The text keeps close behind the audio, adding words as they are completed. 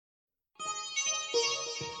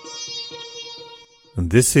And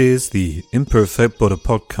this is the Imperfect Buddha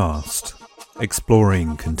podcast,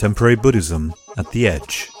 exploring contemporary Buddhism at the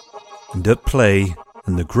edge and at play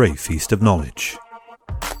in the great feast of knowledge.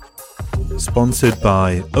 Sponsored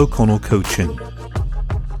by O'Connell Coaching.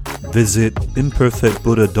 Visit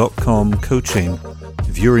imperfectbuddha.com coaching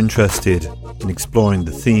if you're interested in exploring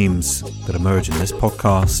the themes that emerge in this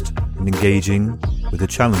podcast and engaging with the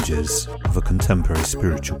challenges of a contemporary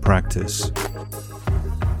spiritual practice.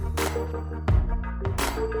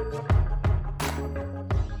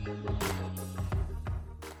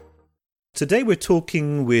 Today we're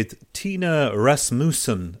talking with Tina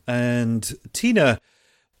Rasmussen, and Tina,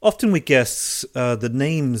 often with guests, the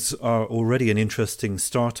names are already an interesting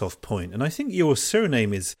start-off point, and I think your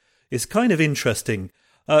surname is kind of interesting.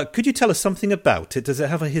 Could you tell us something about it? Does it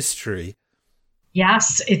have a history?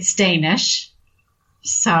 Yes, it's Danish,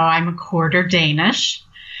 so I'm a quarter Danish,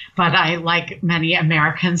 but I, like many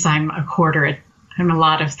Americans, I'm a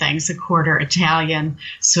lot of things, a quarter Italian,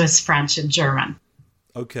 Swiss, French, and German.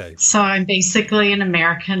 Okay. So I'm basically an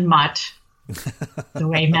American mutt, the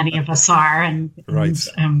way many of us are. Right.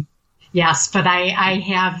 Yes, but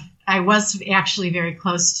I was actually very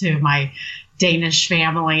close to my Danish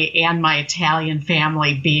family and my Italian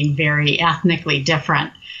family being very ethnically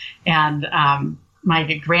different. And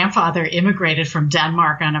my grandfather immigrated from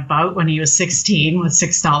Denmark on a boat when he was 16 with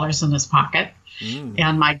 $6 in his pocket.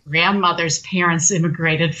 And my grandmother's parents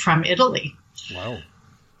immigrated from Italy. Wow.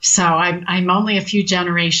 So I'm only a few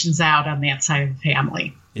generations out on that side of the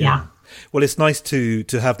family. Yeah. Well, it's nice to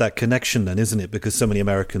have that connection then, isn't it? Because so many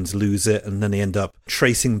Americans lose it and then they end up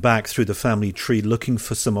tracing back through the family tree looking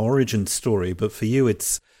for some origin story. But for you,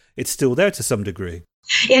 it's still there to some degree.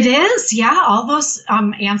 It is, yeah. All those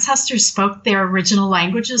ancestors spoke their original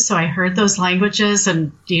languages, so I heard those languages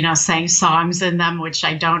and, sang songs in them, which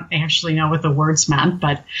I don't actually know what the words meant,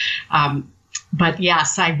 but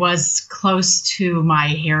yes, I was close to my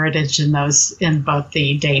heritage in both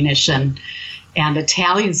the Danish and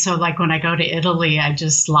Italian. So like when I go to Italy, I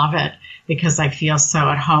just love it because I feel so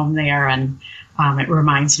at home there, and it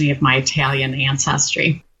reminds me of my Italian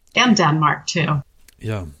ancestry and Denmark too.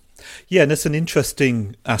 Yeah. Yeah, and that's an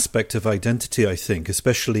interesting aspect of identity, I think,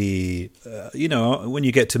 especially, when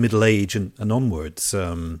you get to middle age and onwards.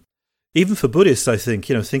 Even for Buddhists, I think,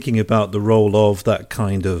 thinking about the role of that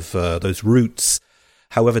kind of those roots,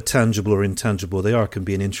 however tangible or intangible they are, can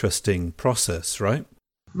be an interesting process, right?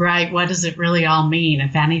 Right. What does it really all mean,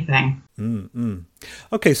 if anything? Mm-hmm.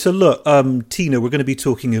 Okay, so look, Tina, we're going to be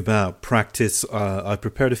talking about practice. I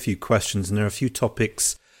prepared a few questions, and there are a few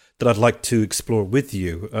topics that I'd like to explore with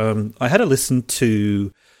you. I had a listen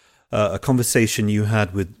to a conversation you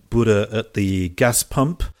had with Buddha at the gas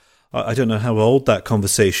pump. I don't know how old that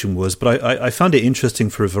conversation was, but I found it interesting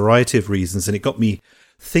for a variety of reasons, and it got me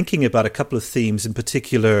thinking about a couple of themes, in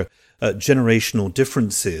particular generational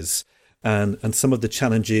differences and some of the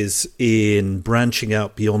challenges in branching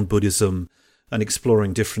out beyond Buddhism and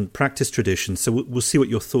exploring different practice traditions. So we'll see what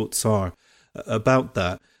your thoughts are about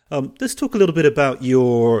that. Let's talk a little bit about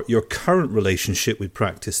your current relationship with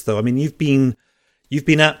practice, though. I mean, you've been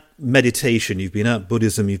at meditation, you've been at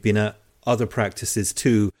Buddhism, you've been at other practices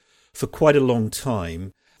too for quite a long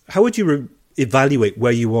time. How would you evaluate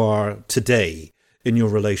where you are today in your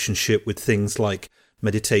relationship with things like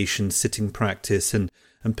meditation, sitting practice, and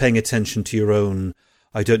paying attention to your own,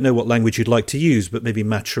 I don't know what language you'd like to use, but maybe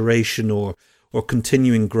maturation or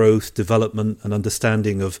continuing growth, development, and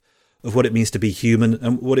understanding of what it means to be human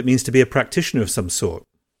and what it means to be a practitioner of some sort?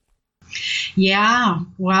 Yeah,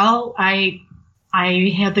 well, I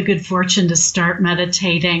had the good fortune to start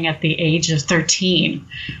meditating at the age of 13.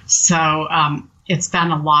 So it's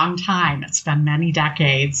been a long time. It's been many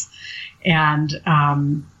decades. And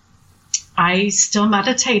I still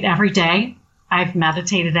meditate every day. I've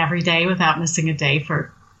meditated every day without missing a day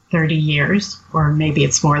for 30 years, or maybe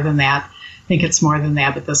it's more than that. I think it's more than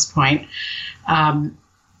that at this point.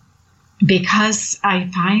 Because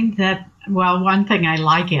I find that, well, one thing, I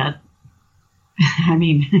like it. I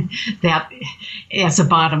mean, that as a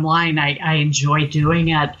bottom line, I enjoy doing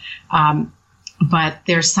it. But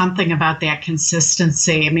there's something about that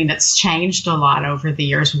consistency. I mean, it's changed a lot over the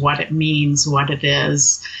years, what it means, what it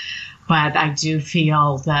is. But I do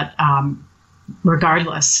feel that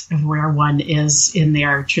regardless of where one is in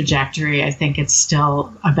their trajectory, I think it's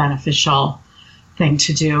still a beneficial thing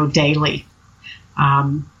to do daily.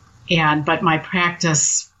 But my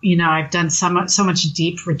practice, I've done so much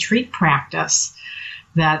deep retreat practice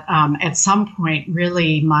that at some point,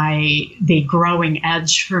 really, the growing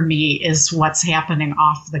edge for me is what's happening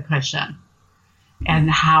off the cushion, and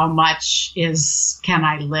how much can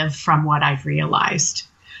I live from what I've realized.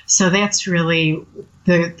 So that's really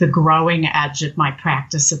the growing edge of my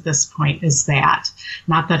practice at this point, is that.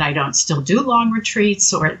 Not that I don't still do long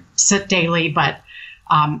retreats or sit daily, but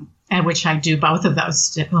at which I do both of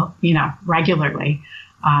those, regularly,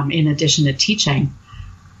 in addition to teaching.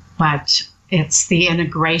 But it's the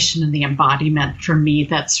integration and the embodiment for me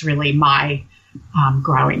that's really my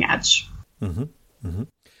growing edge. Mm-hmm. Mm-hmm.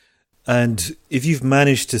 And if you've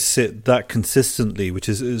managed to sit that consistently, which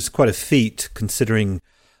is quite a feat considering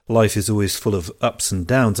life is always full of ups and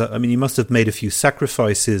downs, I mean, you must have made a few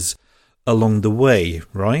sacrifices along the way,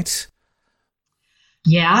 right?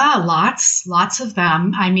 Yeah, lots of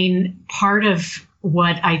them. I mean, part of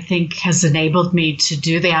what I think has enabled me to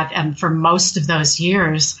do that, and for most of those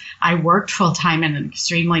years, I worked full time in an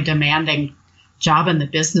extremely demanding job in the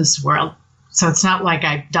business world. So it's not like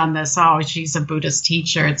I've done this, oh, she's a Buddhist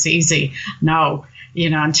teacher, it's easy. No,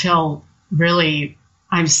 until really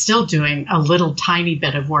I'm still doing a little tiny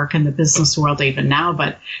bit of work in the business world even now,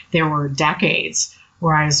 but there were decades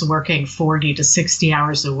where I was working 40 to 60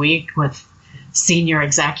 hours a week with senior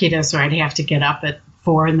executives where I'd have to get up at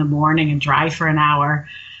 4 a.m. and drive for an hour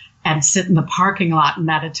and sit in the parking lot and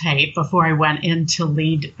meditate before I went in to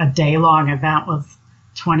lead a day-long event with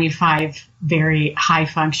 25 very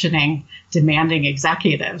high-functioning, demanding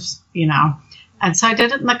executives, And so I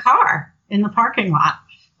did it in the car, in the parking lot.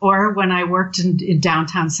 Or when I worked in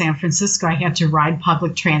downtown San Francisco, I had to ride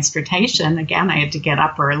public transportation. Again, I had to get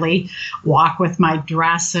up early, walk with my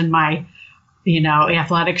dress and my,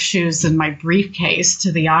 athletic shoes and my briefcase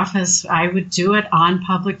to the office. I would do it on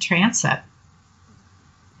public transit.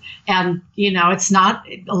 And, it's not,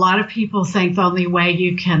 a lot of people think the only way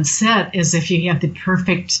you can sit is if you have the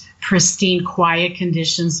perfect, pristine, quiet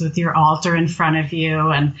conditions with your altar in front of you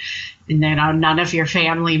and none of your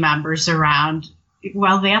family members around.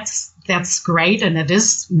 Well, that's great. And it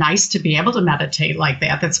is nice to be able to meditate like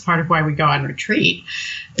that. That's part of why we go on retreat,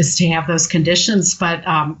 is to have those conditions. But,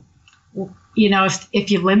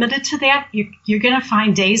 if you limit it to that, you're going to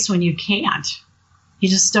find days when you can't. You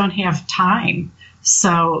just don't have time.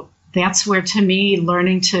 So that's where, to me,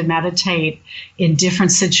 learning to meditate in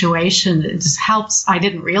different situations, it just helps. I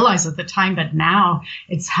didn't realize at the time, but now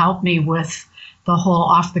it's helped me with the whole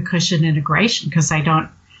off the cushion integration, because I don't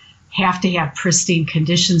have to have pristine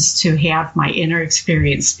conditions to have my inner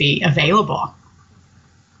experience be available.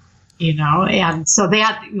 And so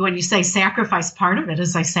that, when you say sacrifice, part of it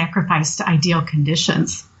is I sacrificed ideal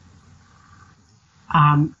conditions.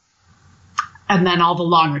 And then all the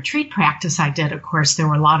long retreat practice I did, of course, there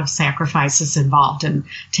were a lot of sacrifices involved in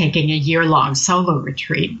taking a year-long solo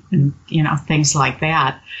retreat and, things like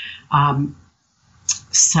that.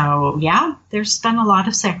 So, yeah, there's been a lot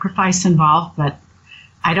of sacrifice involved, but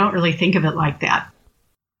I don't really think of it like that.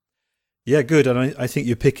 Yeah, good. And I think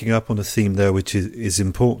you're picking up on a theme there, which is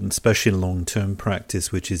important, especially in long-term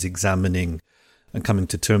practice, which is examining and coming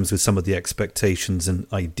to terms with some of the expectations and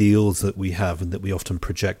ideals that we have and that we often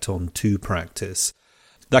project on to practice.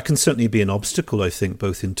 That can certainly be an obstacle, I think,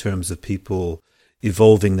 both in terms of people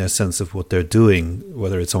evolving their sense of what they're doing,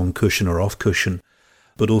 whether it's on cushion or off cushion,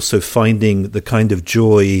 but also finding the kind of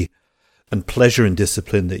joy and pleasure and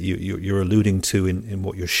discipline that you're alluding to in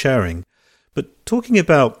what you're sharing. But talking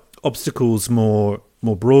about obstacles more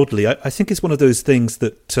broadly, I think it's one of those things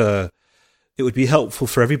that it would be helpful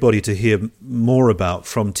for everybody to hear more about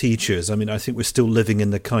from teachers. I mean, I think we're still living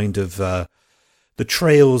in the kind of the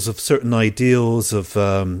trails of certain ideals of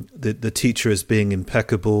the teacher as being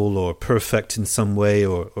impeccable or perfect in some way,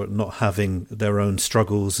 or not having their own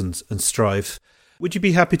struggles and strife. Would you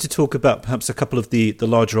be happy to talk about perhaps a couple of the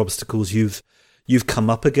larger obstacles you've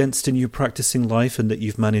come up against in your practicing life and that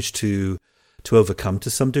you've managed to overcome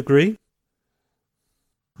to some degree?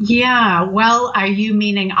 Yeah, well, are you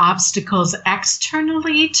meaning obstacles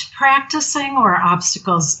externally to practicing or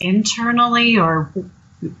obstacles internally, or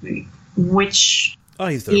which?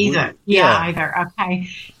 Either. Yeah, either. Okay.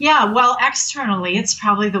 Yeah, well, externally, it's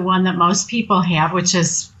probably the one that most people have, which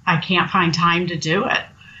is I can't find time to do it.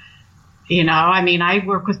 I mean, I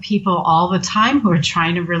work with people all the time who are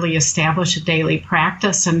trying to really establish a daily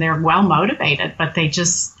practice, and they're well motivated, but they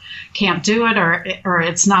just can't do it, or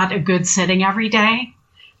it's not a good sitting every day.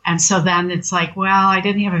 And so then it's like, well, I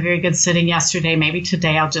didn't have a very good sitting yesterday. Maybe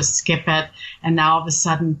today I'll just skip it. And now all of a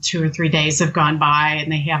sudden 2 or 3 days have gone by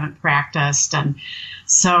and they haven't practiced. And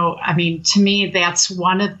so, I mean, to me, that's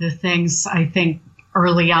one of the things I think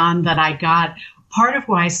early on that I got. Part of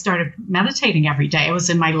why I started meditating every day, I was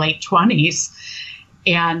in my late 20s.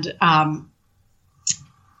 And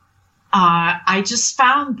I just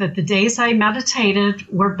found that the days I meditated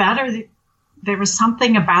were better. There was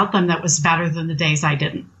something about them that was better than the days I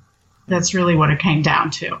didn't. That's really what it came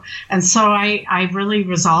down to. And so I really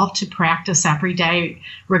resolved to practice every day,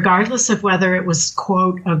 regardless of whether it was,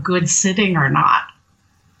 quote, a good sitting or not.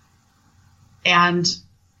 And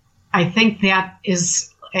I think that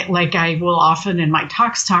is, like, I will often in my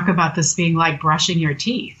talks talk about this being like brushing your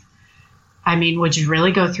teeth. I mean, would you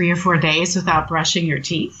really go 3 or 4 days without brushing your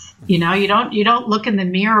teeth? You know, you don't look in the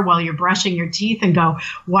mirror while you're brushing your teeth and go,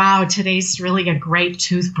 wow, today's really a great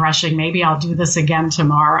toothbrushing. Maybe I'll do this again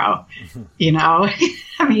tomorrow. You know,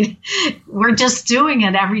 I mean, we're just doing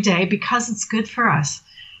it every day because it's good for us.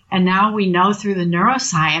 And now we know through the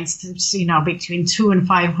neuroscience, there's, you know, between 200 and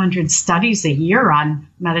 500 studies a year on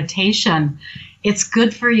meditation. It's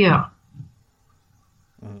good for you.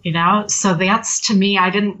 You know, so that's, to me,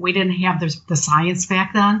 we didn't have the science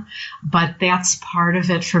back then, but that's part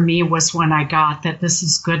of it for me, was when I got that this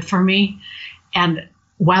is good for me. And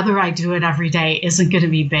whether I do it every day isn't going to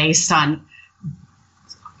be based on,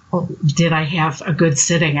 did I have a good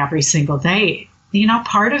sitting every single day? You know,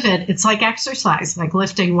 part of it, it's like exercise, like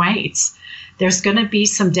lifting weights. There's going to be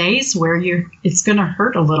some days where it's going to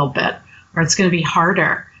hurt a little bit, or it's going to be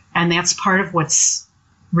harder. And that's part of what's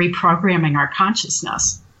reprogramming our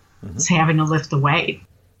consciousness. It's having to lift the weight.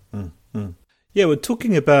 Yeah, we're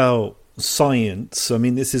talking about science. I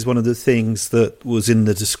mean, this is one of the things that was in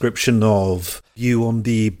the description of you on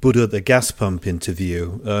the Buddha at the gas pump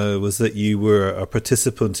interview, was that you were a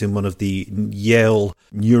participant in one of the Yale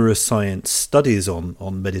neuroscience studies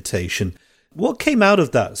on meditation. What came out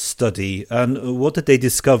of that study, and what did they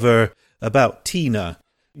discover about Tina?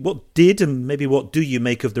 What did and maybe what do you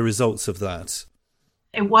make of the results of that?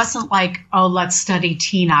 It wasn't like, oh, let's study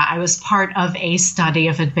Tina. I was part of a study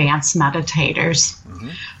of advanced meditators.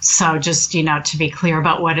 So just, you know, to be clear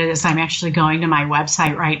about what it is, I'm actually going to my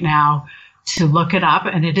website right now to look it up,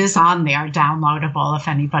 and it is on there, downloadable, if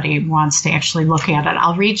anybody wants to actually look at it.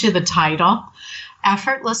 I'll read you the title.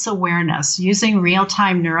 Effortless Awareness, Using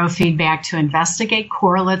Real-Time Neurofeedback to Investigate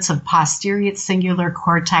Correlates of Posterior Cingulate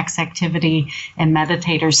Cortex Activity in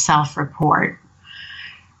Meditators' Self-Report.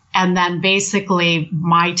 And then basically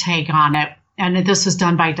my take on it, and this was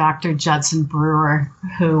done by Dr. Judson Brewer,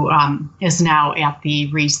 who is now at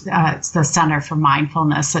the Center for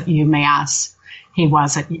Mindfulness at UMass. He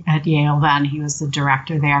was at Yale then. He was the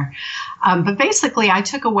director there. But basically, I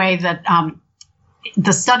took away that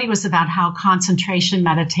the study was about how concentration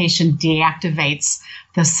meditation deactivates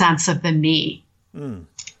the sense of the me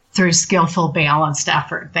through skillful, balanced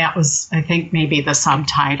effort. That was, I think, maybe the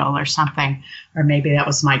subtitle or something, or maybe that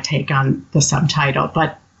was my take on the subtitle.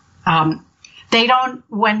 But they don't,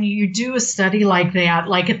 when you do a study like that,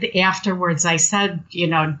 like afterwards, I said, you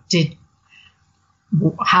know,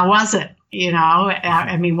 how was it? You know,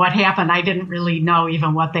 I mean, what happened? I didn't really know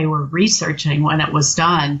even what they were researching when it was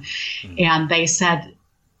done. And they said,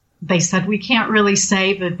 we can't really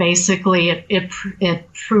say, but basically it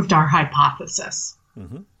proved our hypothesis.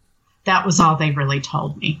 That was all they really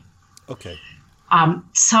told me. Okay.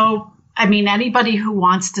 So, I mean, anybody who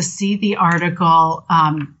wants to see the article,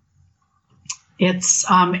 it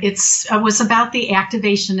was about the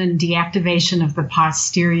activation and deactivation of the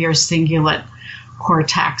posterior cingulate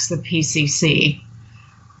cortex, the PCC.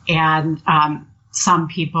 And some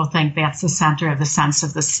people think that's the center of the sense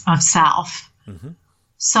of self.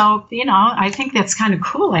 So, you know, I think that's kind of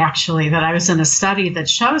cool, actually, that I was in a study that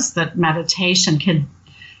shows that meditation can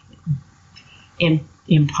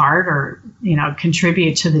impart or, you know,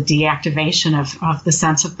 contribute to the deactivation of the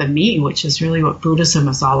sense of the me, which is really what Buddhism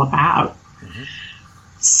is all about.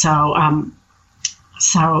 But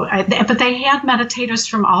they had meditators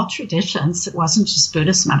from all traditions. It wasn't just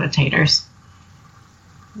Buddhist meditators.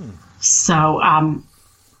 So,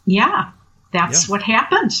 that's what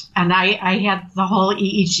happened. And I had the whole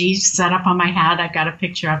EEG set up on my head. I've got a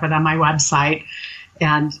picture of it on my website.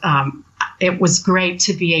 And it was great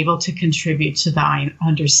to be able to contribute to the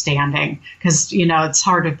understanding, because, you know, it's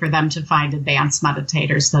harder for them to find advanced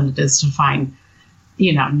meditators than it is to find,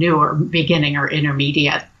 you know, new or beginning or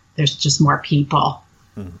intermediate. There's just more people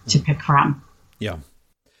to pick from. Yeah.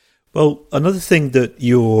 Well, another thing that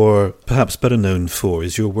you're perhaps better known for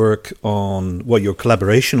is your work on, your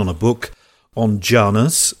collaboration on a book on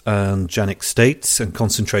jhanas and jhanic states and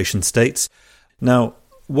concentration states. Now,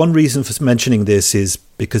 one reason for mentioning this is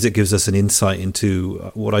because it gives us an insight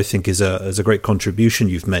into what I think is a great contribution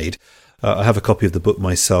you've made. I have a copy of the book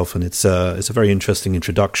myself, and it's a very interesting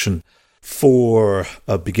introduction for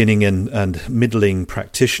beginning and middling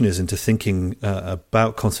practitioners into thinking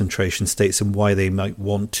about concentration states and why they might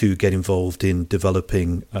want to get involved in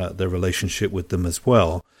developing their relationship with them as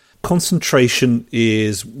well. Concentration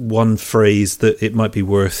is one phrase that it might be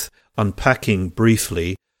worth unpacking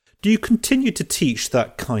briefly. Do you continue to teach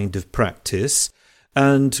that kind of practice?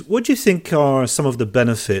 And what do you think are some of the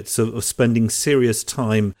benefits of spending serious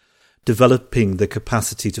time developing the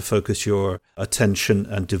capacity to focus your attention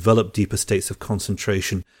and develop deeper states of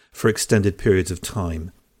concentration for extended periods of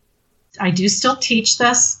time? I do still teach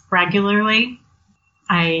this regularly.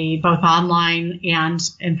 Both online and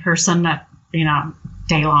in person at,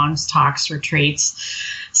 day-longs, talks, retreats.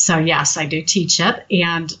 So yes, I do teach it.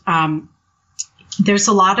 And there's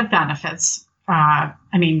a lot of benefits.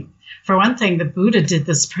 For one thing, the Buddha did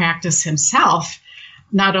this practice himself,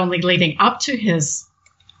 not only leading up to his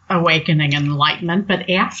awakening and enlightenment, but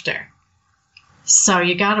after. So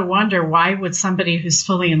you got to wonder, why would somebody who's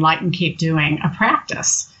fully enlightened keep doing a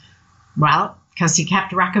practice? Well, because he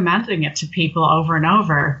kept recommending it to people over and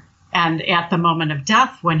over. And at the moment of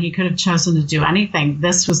death, when he could have chosen to do anything,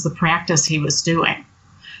 this was the practice he was doing.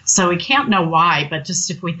 So we can't know why, but just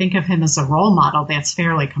if we think of him as a role model, that's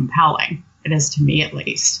fairly compelling. It is to me, at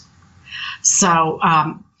least. So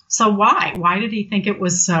why? Why did he think it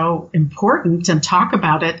was so important and talk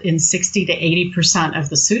about it in 60 to 80% of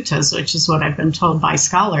the suttas, which is what I've been told by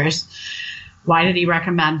scholars? Why did he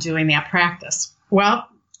recommend doing that practice? Well,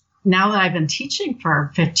 now that I've been teaching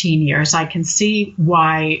for 15 years, I can see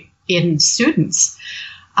why in students.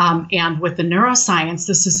 And with the neuroscience,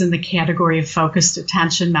 this is in the category of focused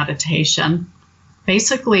attention meditation.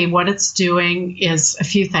 Basically, what it's doing is a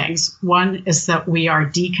few things. One is that we are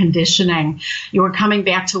deconditioning. You are coming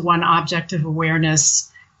back to one object of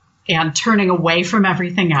awareness and turning away from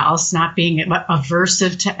everything else, not being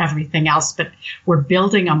aversive to everything else, but we're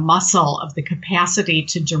building a muscle of the capacity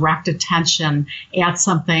to direct attention at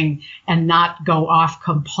something and not go off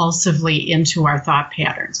compulsively into our thought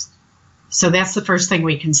patterns. So that's the first thing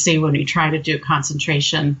we can see when we try to do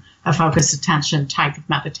concentration, a focused attention type of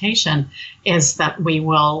meditation, is that we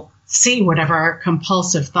will see whatever our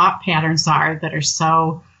compulsive thought patterns are that are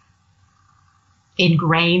so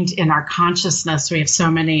ingrained in our consciousness. We have so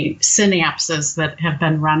many synapses that have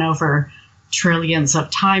been run over trillions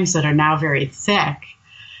of times that are now very thick.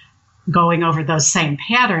 Going over those same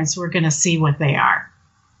patterns, we're going to see what they are.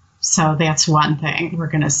 So that's one thing. We're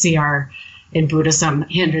going to see in Buddhism,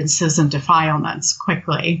 hindrances and defilements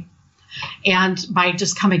quickly. And by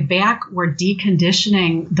just coming back, we're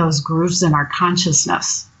deconditioning those grooves in our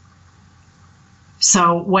consciousness.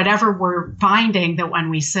 So whatever we're finding that when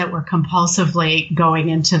we sit, we're compulsively going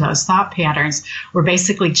into those thought patterns, we're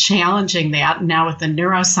basically challenging that. And now with the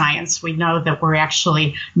neuroscience, we know that we're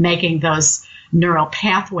actually making those neural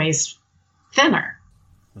pathways thinner.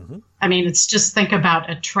 Mm-hmm. It's just, think about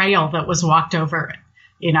a trail that was walked over,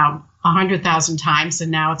 100,000 times,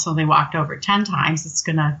 and now it's only walked over 10 times. It's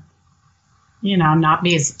going to, not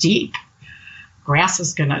be as deep. Grass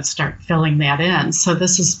is going to start filling that in. So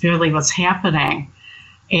this is really what's happening.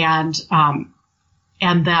 And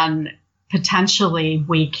then potentially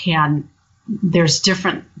there's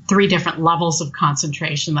 3 different levels of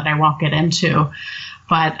concentration that I won't get into.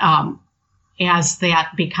 But as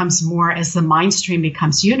that becomes more, as the mind stream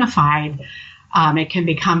becomes unified, it can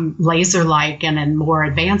become laser-like, and in more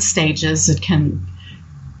advanced stages, it can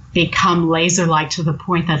become laser-like to the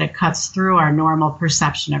point that it cuts through our normal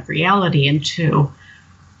perception of reality into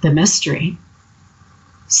the mystery.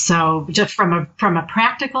 So just from a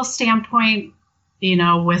practical standpoint,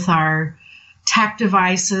 with our tech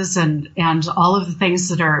devices and all of the things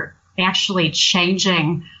that are actually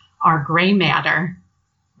changing our gray matter,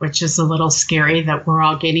 which is a little scary that we're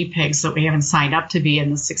all guinea pigs, that we haven't signed up to be in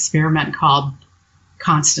this experiment called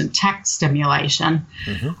constant tech stimulation.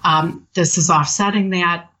 Mm-hmm. This is offsetting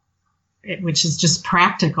that, which is just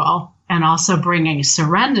practical, and also bringing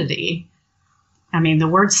serenity. The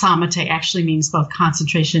word samatha actually means both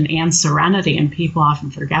concentration and serenity, and people often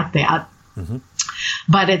forget that. Mm-hmm.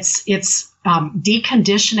 But it's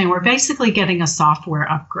deconditioning. We're basically getting a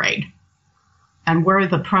software upgrade, and we're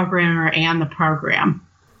the programmer and the program.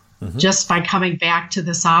 Mm-hmm. Just by coming back to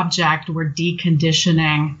this object, we're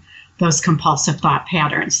deconditioning those compulsive thought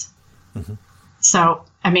patterns. Mm-hmm. So,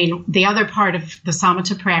 the other part of the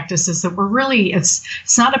samatha practice is that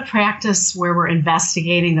it's not a practice where we're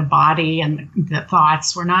investigating the body and the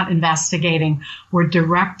thoughts. We're not investigating. We're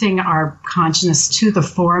directing our consciousness to the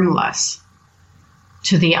formless,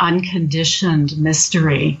 to the unconditioned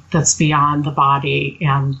mystery that's beyond the body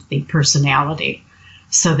and the personality.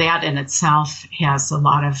 So that in itself has a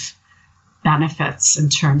lot of benefits in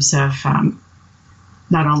terms of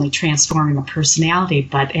not only transforming the personality,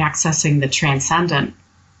 but accessing the transcendent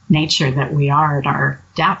nature that we are at our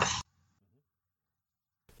depth.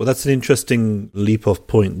 Well, that's an interesting leap-off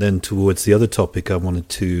point then towards the other topic I wanted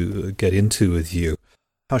to get into with you.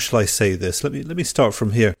 How shall I say this? Let me start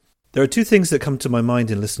from here. There are two things that come to my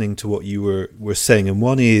mind in listening to what you were saying, and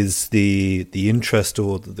one is the interest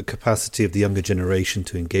or the capacity of the younger generation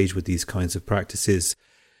to engage with these kinds of practices,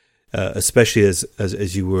 especially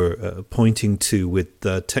as you were pointing to, with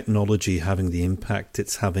technology having the impact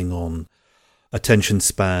it's having on attention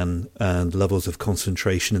span and levels of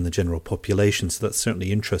concentration in the general population. So that's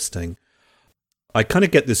certainly interesting. I kind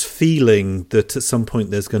of get this feeling that at some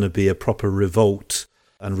point there's going to be a proper revolt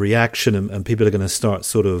and reaction, and people are going to start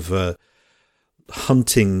sort of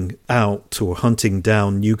hunting out or hunting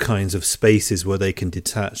down new kinds of spaces where they can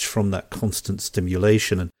detach from that constant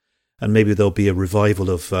stimulation, and maybe there'll be a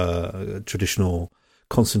revival of traditional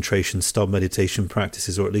concentration style meditation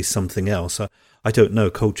practices, or at least something else. I don't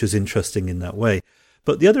know. Culture's interesting in that way.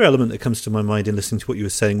 But the other element that comes to my mind in listening to what you were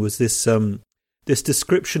saying was this this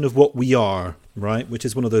description of what we are, right? Which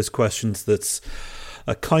is one of those questions that's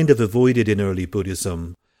kind of avoided in early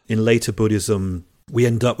Buddhism. In later Buddhism, we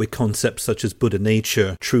end up with concepts such as Buddha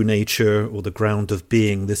nature, true nature, or the ground of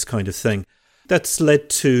being, this kind of thing. That's led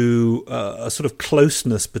to a sort of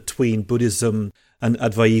closeness between Buddhism and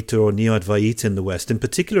Advaita or Neo-Advaita in the West, in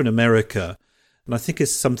particular in America. And I think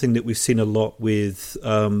it's something that we've seen a lot with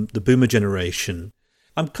the Boomer generation.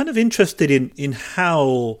 I'm kind of interested in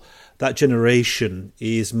how that generation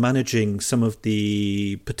is managing some of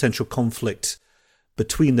the potential conflict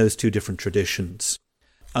between those two different traditions.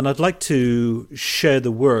 And I'd like to share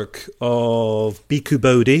the work of Bhikkhu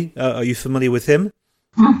Bodhi. Are you familiar with him?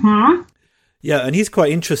 Mm-hmm. Yeah, and he's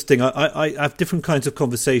quite interesting. I have different kinds of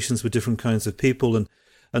conversations with different kinds of people,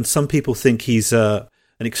 and some people think he's an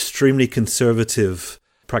extremely conservative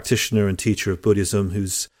practitioner and teacher of Buddhism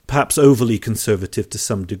who's perhaps overly conservative to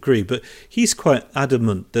some degree, but he's quite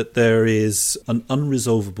adamant that there is an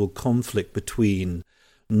unresolvable conflict between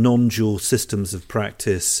non-dual systems of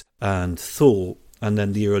practice and thought, and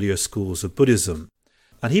then the earlier schools of Buddhism.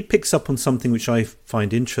 And he picks up on something which I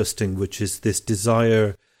find interesting, which is this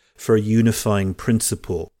desire for a unifying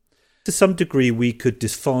principle. To some degree, we could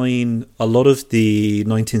define a lot of the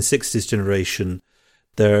 1960s generation,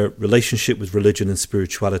 their relationship with religion and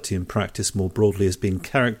spirituality and practice more broadly, as being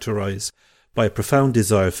characterized by a profound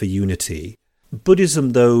desire for unity.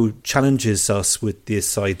 Buddhism, though, challenges us with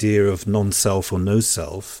this idea of non-self or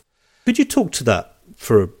no-self. Could you talk to that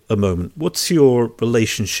for a moment? What's your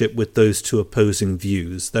relationship with those two opposing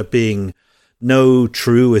views? There being no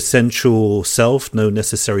true essential self, no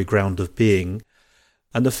necessary ground of being,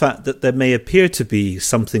 and the fact that there may appear to be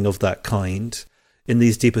something of that kind in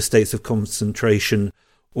these deeper states of concentration,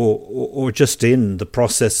 or just in the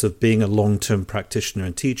process of being a long-term practitioner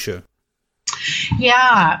and teacher.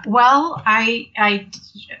 Yeah, well, I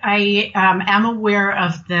am aware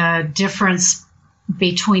of the difference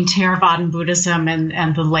between Theravadan Buddhism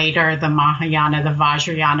and the later, the Mahayana, the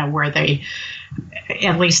Vajrayana, where they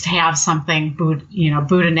at least have something,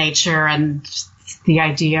 Buddha nature, and the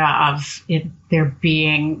idea of it there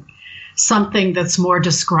being something that's more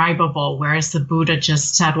describable, whereas the Buddha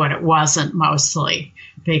just said what it wasn't mostly,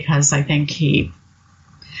 because I think he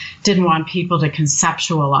didn't want people to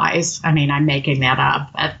conceptualize. I mean, I'm making that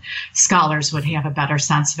up, but scholars would have a better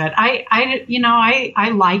sense of it.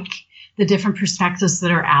 I like the different perspectives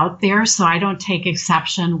that are out there, so I don't take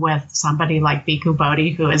exception with somebody like Bhikkhu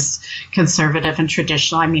Bodhi, who is conservative and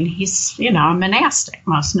traditional. I mean, he's, a monastic.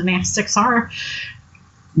 Most monastics are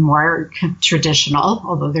more traditional,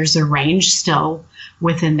 although there's a range still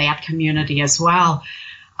within that community as well.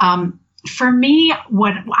 For me,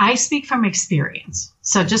 what I speak from experience.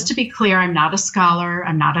 So just to be clear, I'm not a scholar.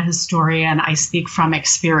 I'm not a historian. I speak from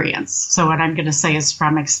experience. So what I'm going to say is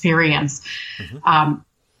from experience,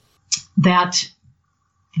 that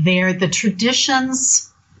the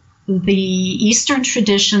traditions, the Eastern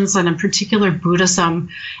traditions, and in particular Buddhism,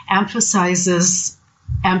 emphasizes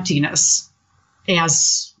emptiness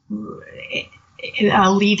as the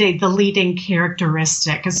leading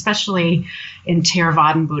characteristic, especially in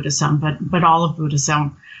Theravadan Buddhism, but all of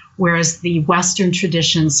Buddhism, whereas the Western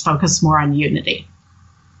traditions focus more on unity.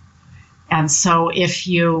 And so if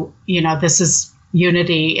this is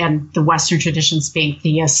unity and the Western traditions being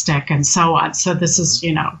theistic and so on. So this is,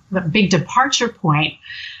 the big departure point.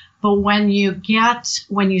 But when you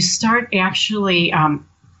start actually,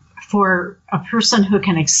 for a person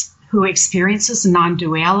who experiences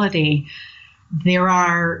non-duality, there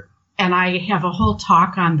are, and I have a whole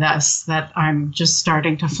talk on this that I'm just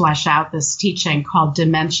starting to flesh out, this teaching called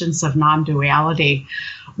Dimensions of Non-Duality,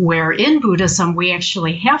 where in Buddhism we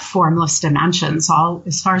actually have formless dimensions. All,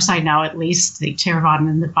 as far as I know, at least the Theravadan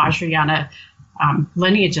and the Vajrayana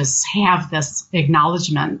lineages have this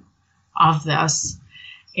acknowledgement of this.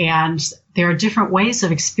 And there are different ways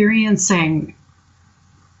of experiencing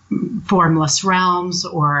formless realms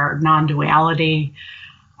or non-duality.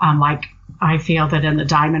 Like I feel that in the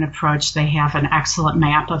Diamond approach, they have an excellent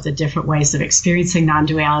map of the different ways of experiencing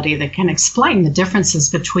non-duality that can explain the differences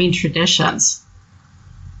between traditions.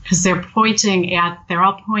 Because they're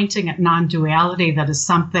all pointing at non-duality that is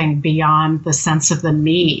something beyond the sense of the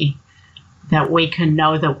me that we can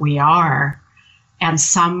know that we are. And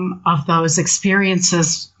some of those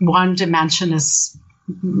experiences, one dimension is,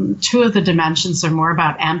 two of the dimensions are more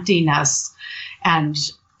about emptiness, and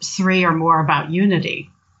three are more about unity.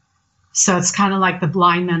 So it's kind of like the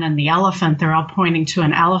blind man and the elephant. They're all pointing to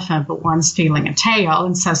an elephant, but one's feeling a tail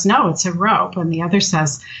and says, no, it's a rope. And the other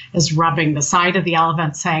is rubbing the side of the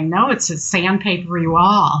elephant saying, no, it's a sandpapery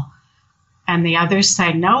wall. And the others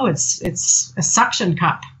say, no, it's a suction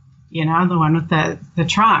cup, the one with the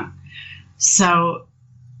trunk. So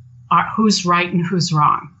who's right and who's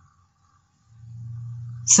wrong?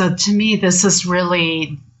 So to me, this is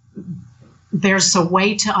really, there's a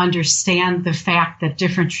way to understand the fact that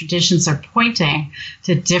different traditions are pointing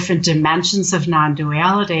to different dimensions of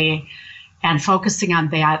non-duality and focusing on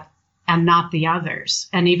that and not the others.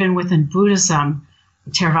 And even within Buddhism,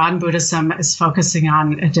 Theravadan Buddhism is focusing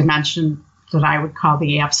on a dimension that I would call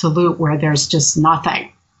the absolute, where there's just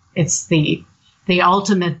nothing. It's the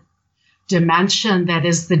ultimate dimension that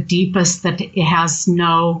is the deepest, that it has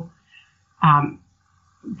no,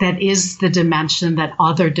 that is the dimension that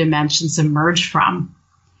other dimensions emerge from.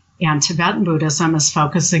 And Tibetan Buddhism is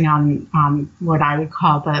focusing on what I would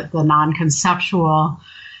call the non-conceptual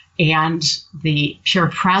and the pure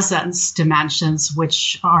presence dimensions,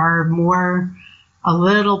 which are a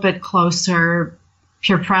little bit closer.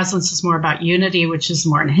 Pure presence is more about unity, which is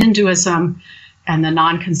more in Hinduism. And the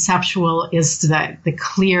non-conceptual is the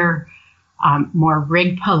clear, more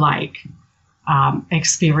Rigpa-like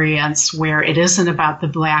experience, where it isn't about the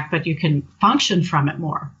black, but you can function from it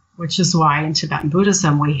more, which is why in Tibetan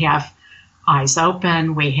Buddhism we have eyes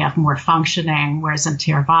open, we have more functioning, whereas in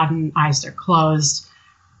Theravadan, eyes are closed.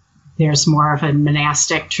 There's more of a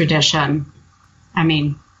monastic tradition. I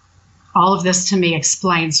mean, all of this to me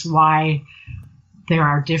explains why there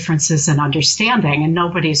are differences in understanding, and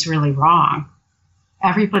nobody's really wrong.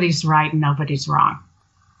 Everybody's right and nobody's wrong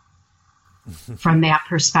from that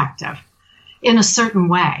perspective, in a certain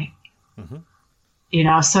way.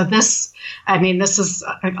 Mm-hmm. So this is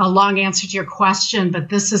a long answer to your question, but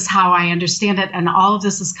this is how I understand it. And all of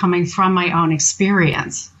this is coming from my own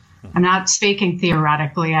experience. Mm-hmm. I'm not speaking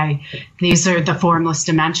theoretically. These are the formless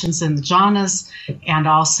dimensions in the jhanas, and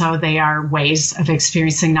also they are ways of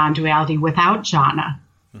experiencing non-duality without jhana,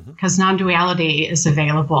 because mm-hmm. non-duality is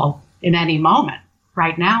available in any moment.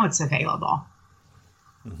 Right now it's available.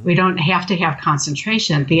 Mm-hmm. We don't have to have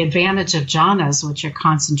concentration. The advantage of jhanas, which are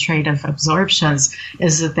concentrative absorptions,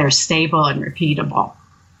 is that they're stable and repeatable.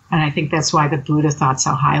 And I think that's why the Buddha thought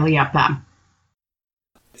so highly of them.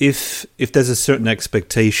 If there's a certain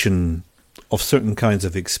expectation of certain kinds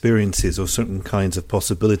of experiences or certain kinds of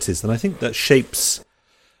possibilities, then I think that shapes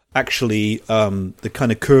actually the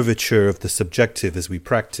kind of curvature of the subjective as we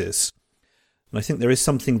practice. And I think there is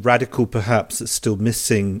something radical, perhaps, that's still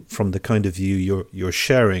missing from the kind of view you're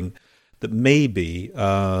sharing, that maybe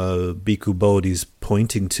Bhikkhu Bodhi's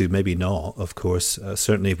pointing to, maybe not, of course.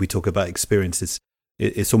 Certainly if we talk about experiences,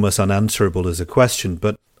 it's almost unanswerable as a question.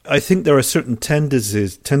 But I think there are certain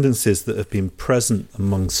tendencies that have been present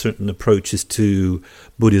among certain approaches to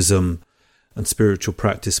Buddhism and spiritual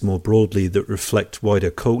practice more broadly that reflect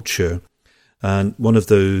wider culture. And one of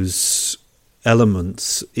those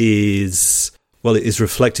elements is, well, it is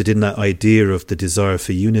reflected in that idea of the desire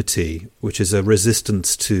for unity, which is a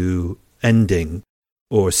resistance to ending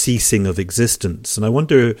or ceasing of existence. And I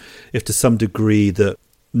wonder if to some degree that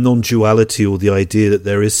non-duality, or the idea that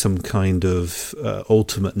there is some kind of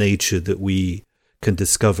ultimate nature that we can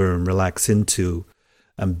discover and relax into,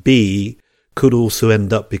 and B, could also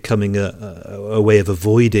end up becoming a way of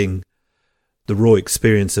avoiding the raw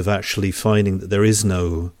experience of actually finding that there is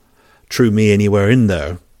no true me anywhere in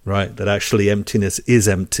there. Right, that actually emptiness is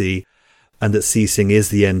empty, and that ceasing is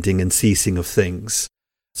the ending and ceasing of things.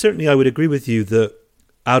 Certainly I would agree with you that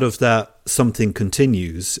out of that something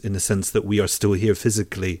continues, in the sense that we are still here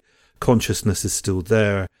physically, consciousness is still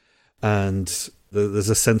there, and there's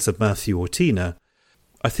a sense of Matthew or Tina.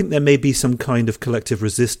 I think there may be some kind of collective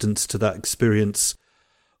resistance to that experience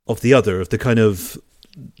of the other, of the kind of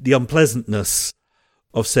the unpleasantness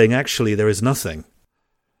of saying actually there is nothing.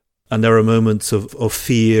 And there are moments of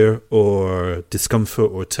fear or discomfort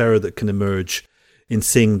or terror that can emerge in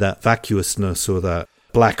seeing that vacuousness or that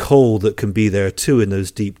black hole that can be there too in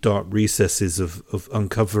those deep, dark recesses of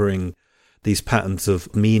uncovering these patterns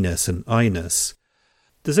of me-ness and I-ness.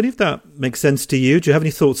 Does any of that make sense to you? Do you have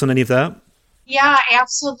any thoughts on any of that? Yeah,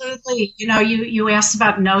 absolutely. You asked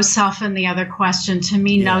about no self in the other question. To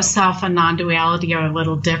me, no Yeah. self and non-duality are a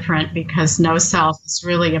little different, because no self is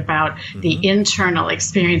really about the internal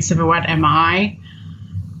experience of what am I,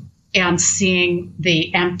 and seeing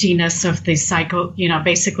the emptiness of the cycle,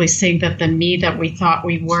 basically seeing that the me that we thought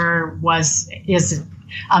we were is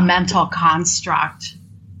a mental construct.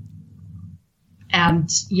 And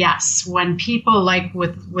yes, when people, like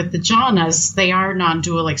with the jhanas, they are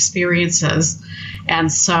non-dual experiences,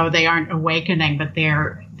 and so they aren't awakening, but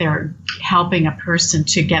they're helping a person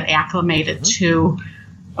to get acclimated to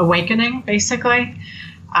awakening, basically.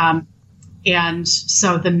 And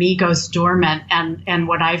so the me goes dormant, and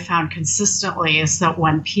what I found consistently is that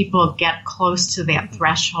when people get close to that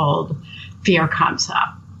threshold, fear comes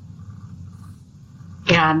up.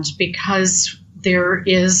 And because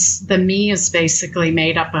the me is basically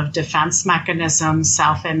made up of defense mechanisms,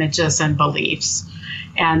 self-images, and beliefs.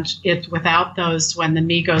 And without those, when the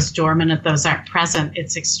me goes dormant, if those aren't present,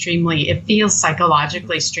 it feels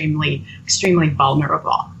psychologically extremely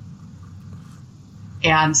vulnerable.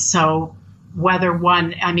 And so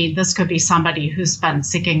this could be somebody who's been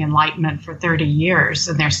seeking enlightenment for 30 years,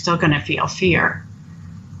 and they're still going to feel fear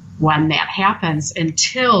when that happens,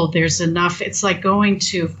 until there's enough. It's like going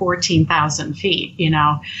to 14,000 feet,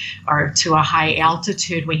 or to a high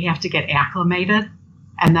altitude. We have to get acclimated,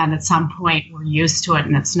 and then at some point we're used to it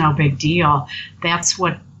and it's no big deal. That's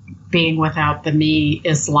what being without the me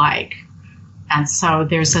is like. And so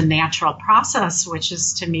there's a natural process, which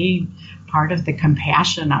is, to me, part of the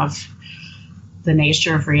compassion of the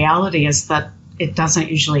nature of reality, is that it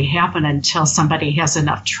doesn't usually happen until somebody has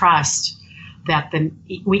enough trust that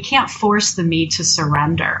we can't force the me to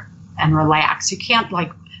surrender and relax. You can't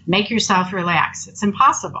make yourself relax. It's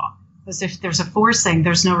impossible, because if there's a forcing,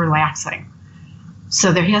 there's no relaxing.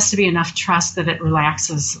 So there has to be enough trust that it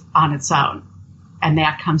relaxes on its own. And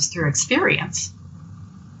that comes through experience,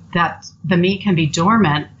 that the me can be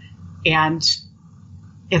dormant and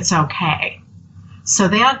it's okay. So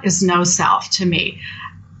that is no self to me.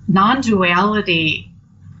 Non-duality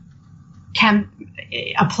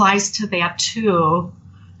applies to that too,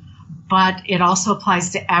 but it also applies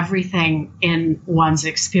to everything in one's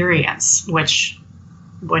experience, which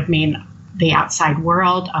would mean the outside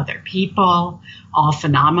world, other people, all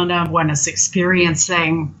phenomena one is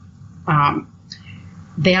experiencing.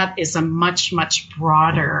 That is a much, much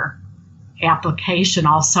broader application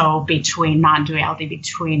also between non-duality,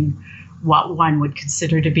 between what one would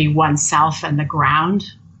consider to be oneself and the ground.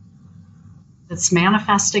 It's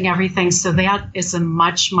manifesting everything. So that is a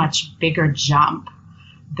much, much bigger jump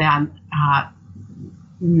than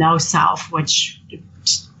no self, which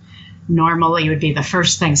normally would be the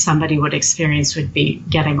first thing somebody would experience, would be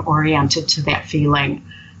getting oriented to that feeling,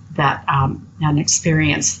 that an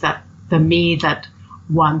experience that the me that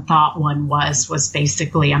one thought one was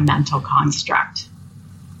basically a mental construct.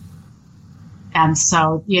 And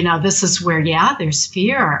so, this is where, there's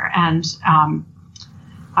fear. And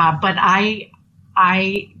but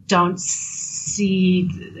I don't see,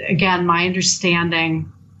 again, my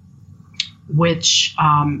understanding, which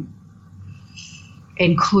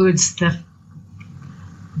includes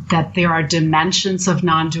that there are dimensions of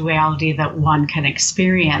non-duality that one can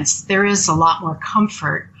experience. There is a lot more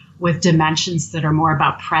comfort with dimensions that are more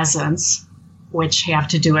about presence, which have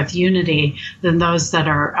to do with unity, than those that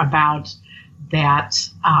are about that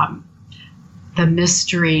the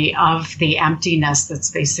mystery of the emptiness, that's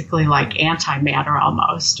basically like antimatter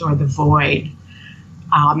almost, or the void,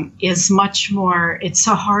 is much more, it's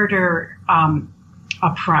a harder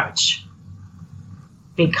approach,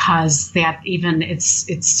 because that even it's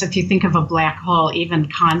if you think of a black hole, even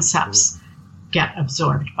concepts get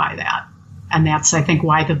absorbed by that. And that's, I think,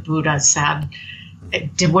 why the Buddha said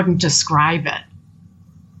it wouldn't describe it,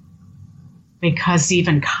 because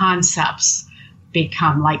even concepts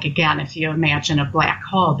become like, again, if you imagine a black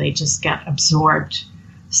hole, they just get absorbed,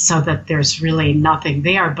 so that there's really nothing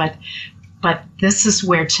there. But this is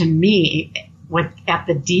where, to me, at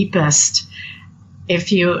the deepest,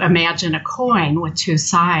 if you imagine a coin with two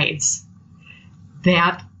sides,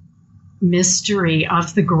 that mystery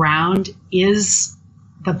of the ground is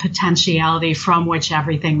the potentiality from which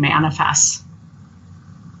everything manifests.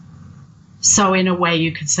 So in a way,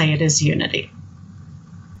 you could say it is unity.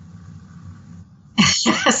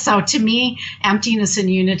 So to me, emptiness and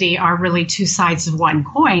unity are really two sides of one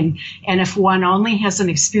coin. And if one only has an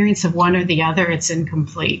experience of one or the other, it's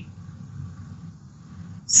incomplete.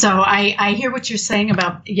 So I hear what you're saying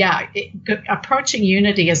about, approaching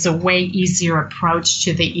unity is a way easier approach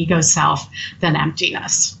to the ego self than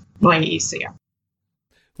emptiness. Way easier.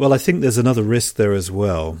 Well, I think there's another risk there as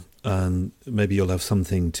well, and maybe you'll have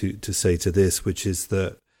something to say to this, which is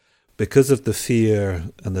that because of the fear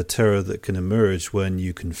and the terror that can emerge when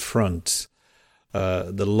you confront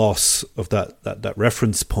the loss of that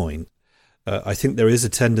reference point, I think there is a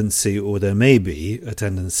tendency, or there may be a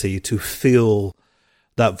tendency, to fill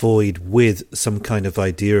that void with some kind of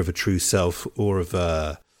idea of a true self, or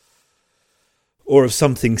of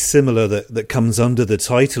something similar that comes under the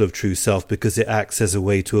title of true self, because it acts as a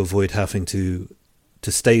way to avoid having to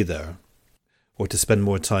stay there, or to spend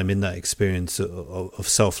more time in that experience of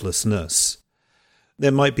selflessness.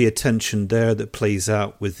 There might be a tension there that plays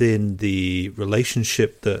out within the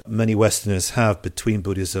relationship that many Westerners have between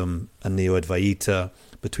Buddhism and Neo-Advaita,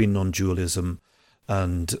 between non-dualism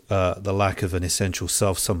and the lack of an essential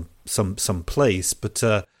self some place. But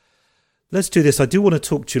let's do this. I do want to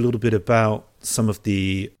talk to you a little bit about some of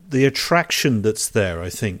the attraction that's there,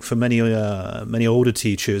 I think, for many older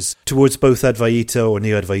teachers towards both Advaita or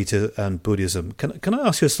Neo-Advaita and Buddhism. Can I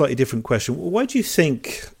ask you a slightly different question? Why do you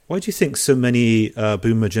think so many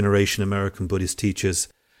Boomer generation American Buddhist teachers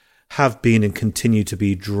have been and continue to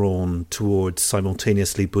be drawn towards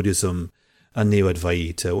simultaneously Buddhism and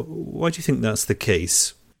Neo-Advaita? Why do you think that's the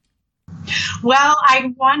case? Well,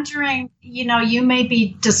 I'm wondering, you may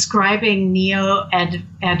be describing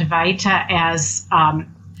Neo-Advaita as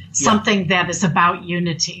something that is about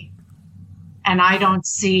unity. And I don't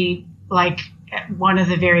see, like, one of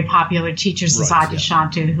the very popular teachers is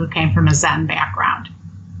Adyashanti, who came from a Zen background.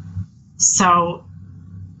 So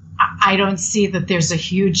I don't see that there's a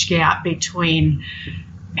huge gap between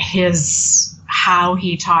how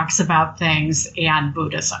he talks about things and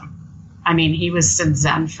Buddhism. I mean, he was in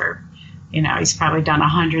Zen for, he's probably done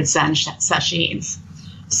 100 Zen sessions.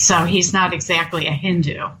 So he's not exactly a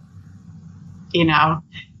Hindu,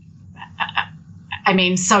 I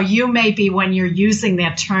mean, so you may be, when you're using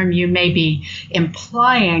that term, you may be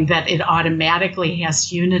implying that it automatically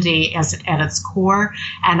has unity at its core.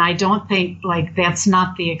 And I don't think, that's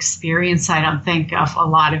not the experience, I don't think, of a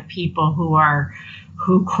lot of people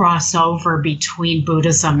who cross over between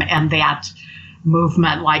Buddhism and that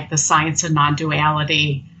movement, like the science of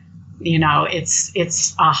non-duality.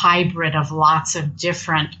 It's a hybrid of lots of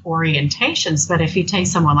different orientations. But if you take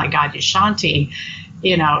someone like Adyashanti,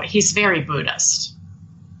 he's very Buddhist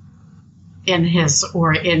in his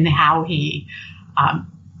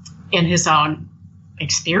own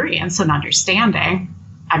experience and understanding.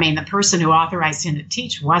 I mean, the person who authorized him to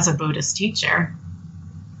teach was a Buddhist teacher.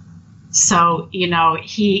 So,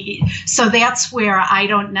 so that's where I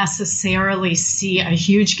don't necessarily see a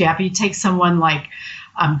huge gap. You take someone like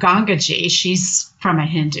Gangaji, she's from a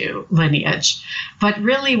Hindu lineage. But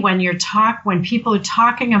really, when people are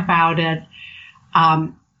talking about it,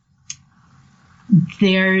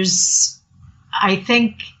 I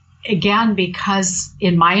think, again, because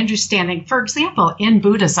in my understanding, for example, in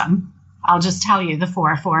Buddhism, I'll just tell you the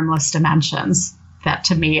four formless dimensions that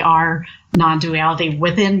to me are non-duality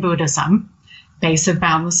within Buddhism: base of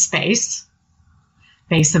boundless space,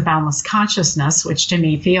 base of boundless consciousness, which to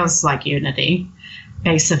me feels like unity,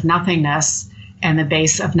 base of nothingness, and the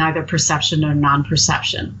base of neither perception nor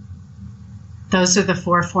non-perception. Those are the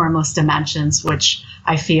four formless dimensions, which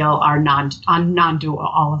I feel are non-dual,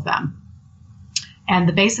 all of them. And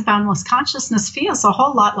the base of boundless consciousness feels a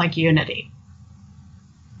whole lot like unity.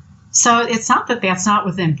 So it's not that that's not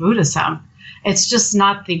within Buddhism. It's just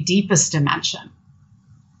not the deepest dimension.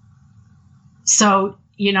 So,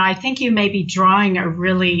 I think you may be drawing a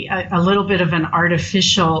little bit of an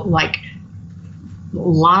artificial,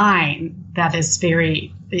 line that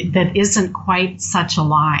isn't quite such a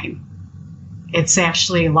line. It's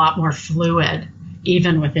actually a lot more fluid,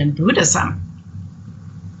 even within Buddhism.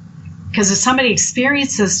 Because if somebody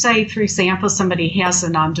experiences, say, for example, somebody has a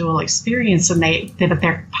non-dual experience and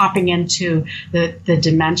they're popping into the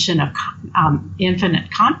dimension of infinite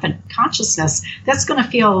consciousness, that's going to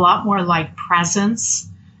feel a lot more like presence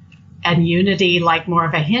and unity, like more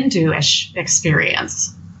of a Hindu-ish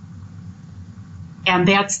experience. And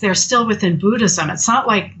they're still within Buddhism. It's not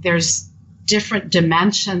like there's different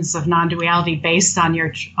dimensions of non-duality based on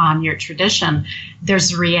your tradition.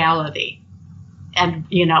 There's reality. And,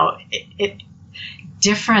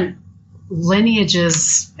 different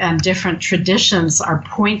lineages and different traditions are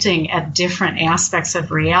pointing at different aspects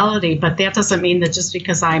of reality. But that doesn't mean that just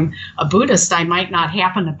because I'm a Buddhist, I might not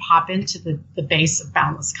happen to pop into the base of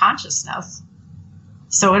boundless consciousness.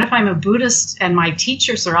 So what if I'm a Buddhist and my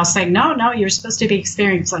teachers are all saying, no, you're supposed to be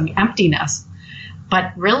experiencing emptiness.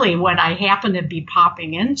 But really what I happen to be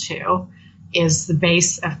popping into is the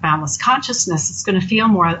base of boundless consciousness. It's going to feel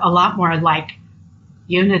a lot more like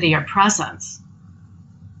unity or presence.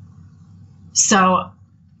 So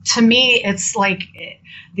to me, it's like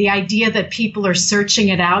the idea that people are searching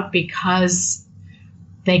it out because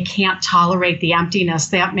they can't tolerate the emptiness.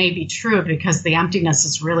 That may be true because the emptiness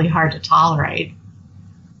is really hard to tolerate.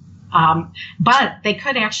 But they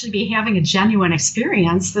could actually be having a genuine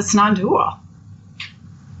experience that's non-dual.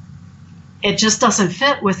 It just doesn't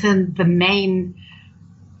fit within the main,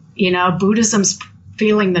 Buddhism's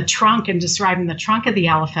feeling the trunk and describing the trunk of the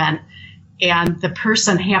elephant, and the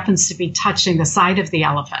person happens to be touching the side of the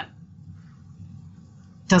elephant.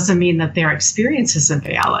 Doesn't mean that their experience isn't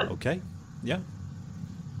valid. Okay. Yeah.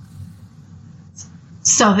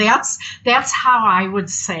 So that's how I would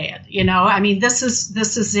say it. I mean, this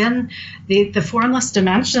is in the formless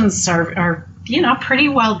dimensions are pretty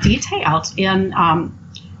well detailed in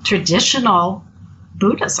traditional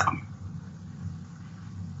Buddhism.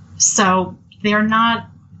 So they're not,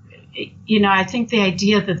 I think the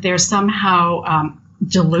idea that they're somehow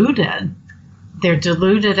deluded, they're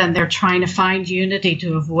deluded and they're trying to find unity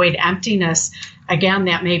to avoid emptiness. Again,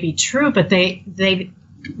 that may be true, but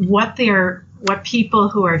what people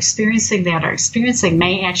who are experiencing that are experiencing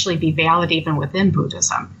may actually be valid even within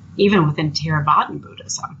Buddhism, even within Theravadan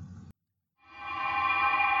Buddhism.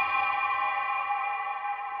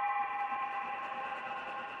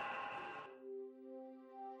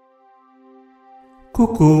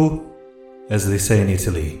 Cuckoo, as they say in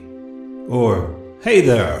Italy. Or, hey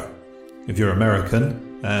there, if you're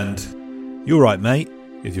American, and you're right, mate,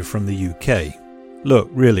 if you're from the UK. Look,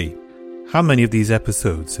 really, how many of these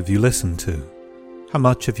episodes have you listened to? How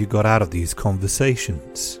much have you got out of these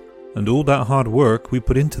conversations? And all that hard work we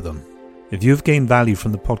put into them. If you've gained value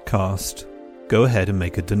from the podcast, go ahead and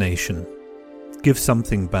make a donation. Give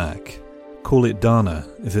something back. Call it Dana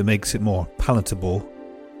if it makes it more palatable.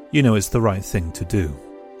 It's the right thing to do.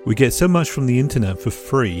 We get so much from the internet for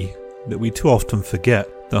free that we too often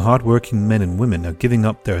forget the hard-working men and women are giving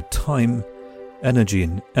up their time, energy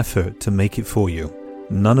and effort to make it for you.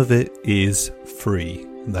 None of it is free,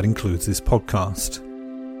 and that includes this podcast.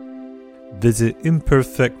 Visit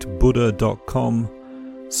imperfectbuddha.com,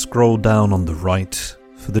 scroll down on the right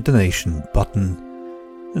for the donation button,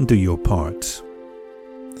 and do your part.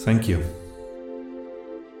 Thank you.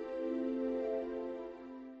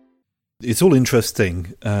 It's all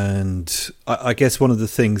interesting, and I guess one of the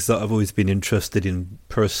things that I've always been interested in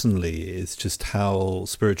personally is just how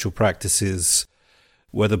spiritual practices,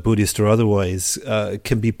 whether Buddhist or otherwise,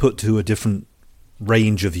 can be put to a different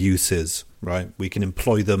range of uses, right? We can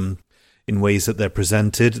employ them in ways that they're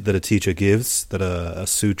presented, that a teacher gives, that a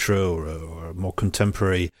sutra or a more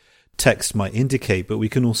contemporary text might indicate, but we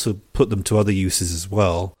can also put them to other uses as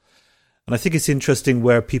well. And I think it's interesting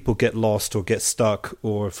where people get lost or get stuck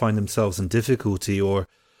or find themselves in difficulty, or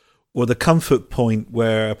the comfort point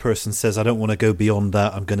where a person says, I don't want to go beyond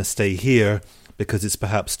that, I'm going to stay here because it's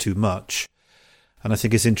perhaps too much. And I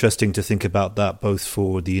think it's interesting to think about that both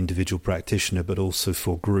for the individual practitioner, but also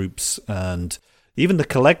for groups and even the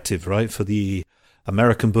collective, right? For the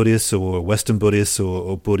American Buddhists or Western Buddhists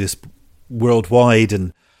or Buddhists worldwide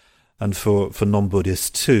and for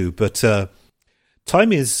non-Buddhists too. But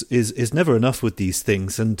time is never enough with these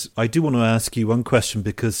things. And I do want to ask you one question,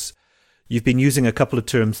 because you've been using a couple of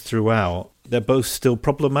terms throughout. They're both still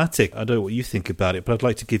problematic. I don't know what you think about it, but I'd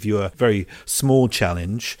like to give you a very small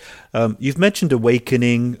challenge. You've mentioned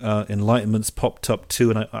awakening, enlightenment's popped up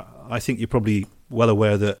too, and I think you're probably well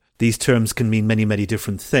aware that these terms can mean many, many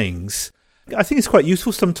different things. I think it's quite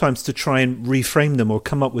useful sometimes to try and reframe them or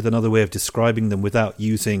come up with another way of describing them without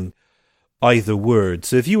using either word.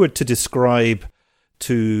 So if you were to describe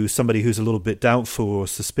to somebody who's a little bit doubtful or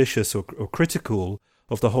suspicious or critical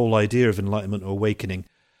of the whole idea of enlightenment or awakening,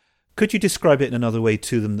 could you describe it in another way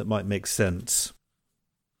to them that might make sense?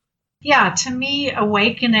 Yeah, to me,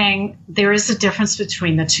 awakening, there is a difference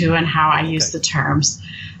between the two and how I use the terms.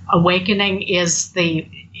 Awakening is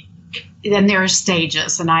then there are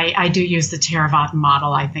stages, and I do use the Theravada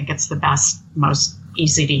model. I think it's the best, most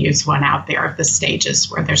easy to use one out there of the stages,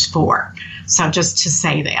 where there's 4. So just to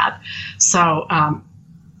say that. So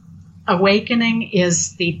awakening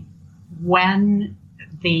is when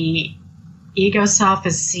the ego self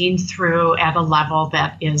is seen through at a level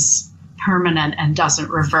that is permanent and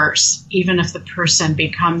doesn't reverse, even if the person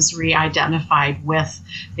becomes re-identified with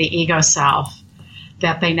the ego self,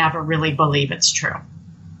 that they never really believe it's true.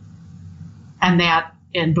 And that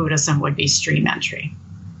in Buddhism would be stream entry.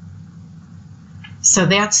 So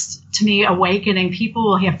that's, to me, awakening. People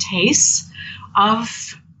will have tastes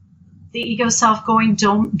of the ego self going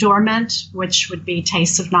dormant, which would be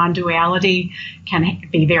tastes of non-duality, can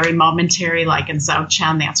be very momentary, like in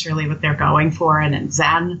Dzogchen, that's really what they're going for. And in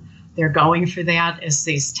Zen, they're going for that, is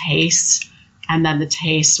these tastes And then the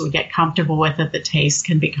taste, we get comfortable with it. The taste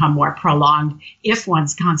can become more prolonged if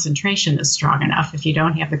one's concentration is strong enough. If you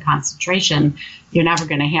don't have the concentration, you're never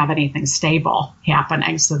going to have anything stable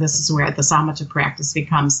happening. So this is where the samatha practice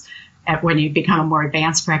becomes, when you become a more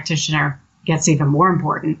advanced practitioner, gets even more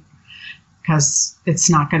important, because it's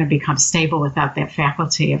not going to become stable without that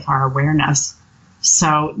faculty of our awareness.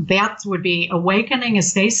 So that would be, awakening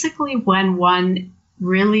is basically when one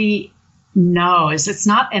really knows. It's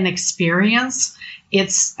not an experience,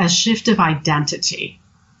 it's a shift of identity.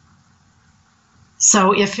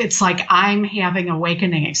 So if it's like I'm having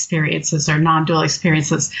awakening experiences or non-dual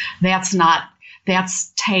experiences,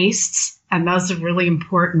 that's tastes, and those are really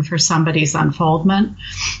important for somebody's unfoldment,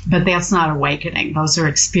 but that's not awakening. Those are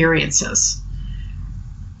experiences.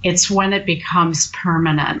 It's when it becomes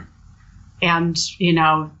permanent. And,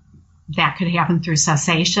 that could happen through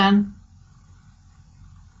cessation,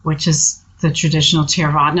 which is the traditional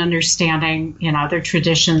Theravada understanding. In other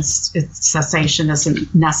traditions, cessation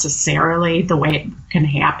isn't necessarily the way it can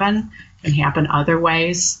happen. It can happen other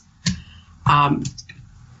ways.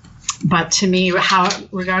 But to me,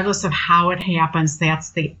 regardless of how it happens,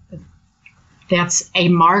 that's a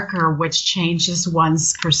marker which changes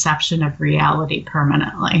one's perception of reality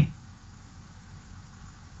permanently.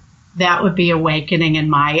 That would be awakening in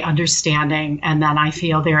my understanding. And then I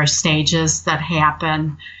feel there are stages that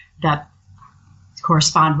happen that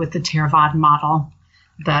correspond with the Theravada model,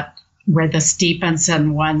 where this deepens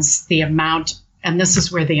and the amount, and this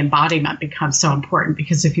is where the embodiment becomes so important,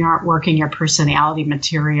 because if you aren't working your personality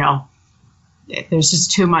material, there's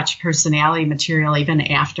just too much personality material even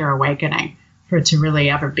after awakening for it to really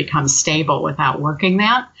ever become stable without working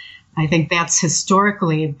that. I think that's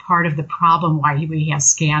historically part of the problem why we have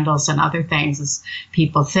scandals and other things, is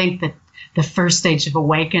people think that the first stage of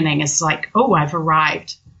awakening is like, oh, I've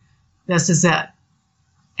arrived. This is it.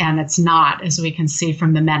 And it's not, as we can see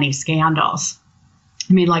from the many scandals.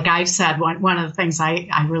 I mean, like I've said, one of the things I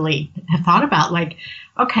really have thought about, like,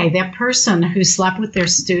 okay, that person who slept with their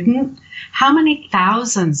student, how many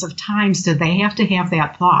thousands of times did they have to have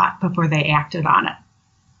that thought before they acted on it?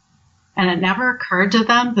 And it never occurred to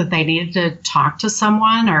them that they needed to talk to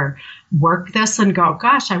someone or work this and go,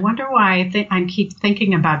 gosh, I wonder why I keep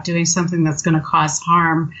thinking about doing something that's going to cause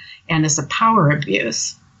harm and is a power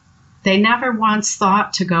abuse. They never once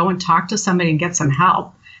thought to go and talk to somebody and get some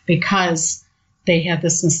help, because they had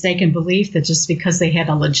this mistaken belief that just because they had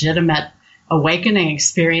a legitimate awakening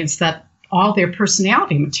experience that all their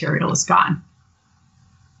personality material is gone.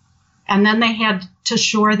 And then they had to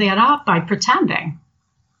shore that up by pretending.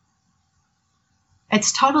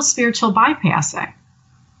 It's total spiritual bypassing,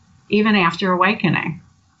 even after awakening.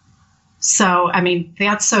 So, I mean,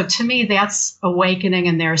 to me, that's awakening,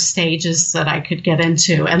 and there are stages that I could get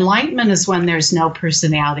into. Enlightenment is when there's no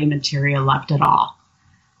personality material left at all.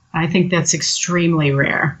 I think that's extremely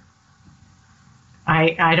rare.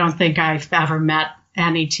 I don't think I've ever met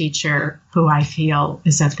any teacher who I feel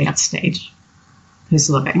is at that stage, who's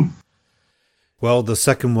living. Well, the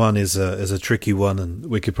second one is a tricky one, and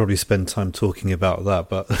we could probably spend time talking about that,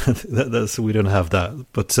 but we don't have that.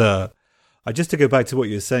 But just to go back to what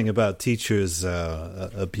you were saying about teachers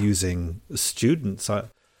abusing students, I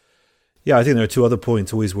think there are two other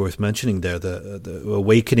points always worth mentioning there. The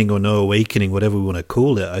awakening or no awakening, whatever we want to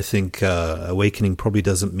call it. I think awakening probably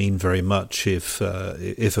doesn't mean very much if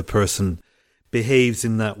a person behaves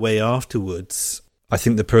in that way afterwards. I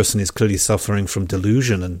think the person is clearly suffering from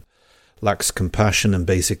delusion and lacks compassion and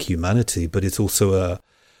basic humanity, but it's also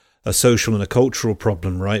a social and a cultural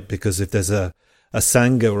problem, right? Because if there's a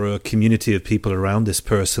sangha or a community of people around this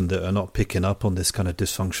person that are not picking up on this kind of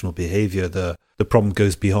dysfunctional behavior, the problem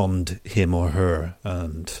goes beyond him or her.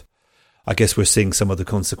 And I guess we're seeing some of the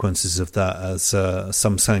consequences of that as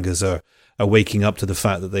some sanghas are waking up to the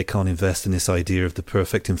fact that they can't invest in this idea of the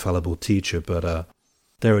perfect infallible teacher. But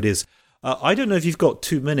there it is. I don't know if you've got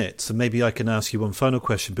 2 minutes, and maybe I can ask you one final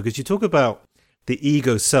question, because you talk about the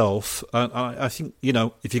ego self. I think,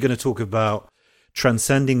 if you're going to talk about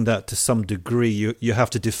transcending that to some degree, you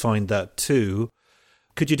have to define that too.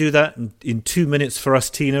 Could you do that in 2 minutes for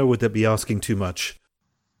us, Tina, or would that be asking too much?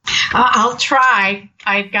 I'll try.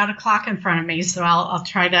 I've got a clock in front of me, so I'll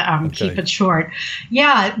try to keep it short.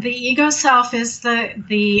 Yeah, the ego self is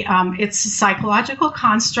it's a psychological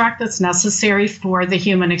construct that's necessary for the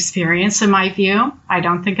human experience, in my view. I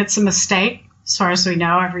don't think it's a mistake. As far as we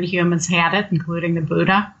know, every human's had it, including the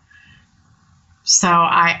Buddha. So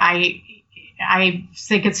I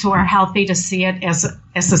think it's more healthy to see it as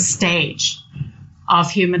a stage of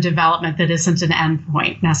human development that isn't an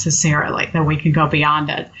endpoint necessarily, that we can go beyond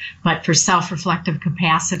it. But for self-reflective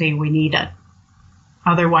capacity, we need it.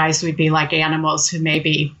 Otherwise, we'd be like animals who may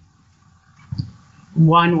be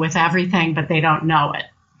one with everything, but they don't know it.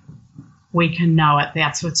 We can know it.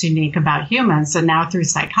 That's what's unique about humans. And now through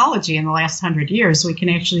psychology in the last 100 years, we can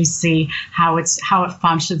actually see how it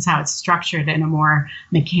functions, how it's structured in a more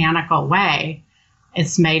mechanical way.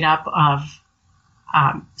 It's made up of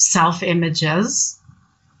self-images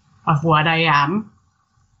of what I am,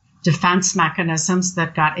 defense mechanisms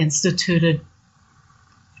that got instituted,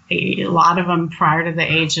 a lot of them prior to the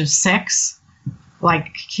age of 6.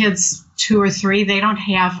 Like kids 2 or 3, they don't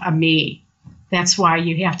have a me. That's why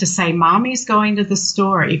you have to say, Mommy's going to the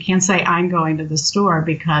store. You can't say, I'm going to the store,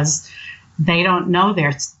 because they don't know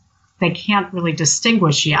they can't really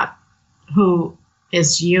distinguish yet who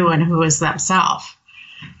is you and who is themselves.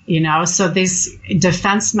 So these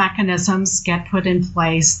defense mechanisms get put in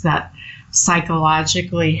place that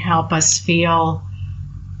psychologically help us feel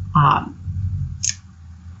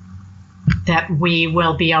that we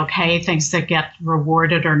will be okay. Things that get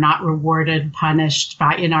rewarded or not rewarded, punished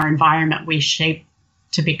in our environment, we shape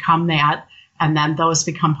to become that. And then those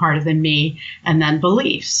become part of the me, and then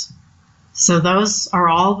beliefs. So those are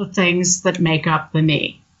all the things that make up the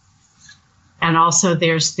me. And also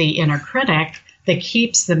there's the inner critic that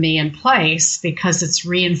keeps the me in place because it's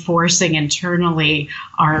reinforcing internally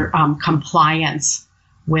our compliance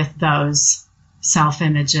with those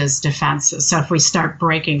self-images, defenses. So if we start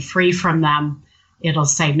breaking free from them, it'll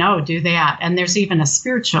say, no, do that. And there's even a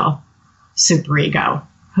spiritual superego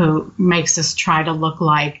who makes us try to look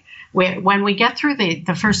like, when we get through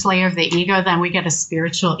the first layer of the ego, then we get a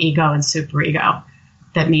spiritual ego and superego.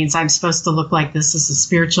 That means I'm supposed to look like this as a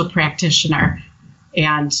spiritual practitioner,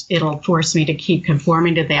 and it'll force me to keep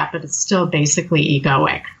conforming to that, but it's still basically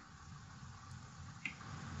egoic.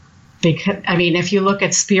 Because, if you look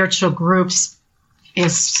at spiritual groups,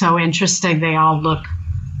 it's so interesting. They all look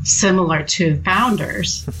similar to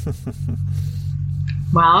founders.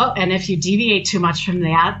 Well, and if you deviate too much from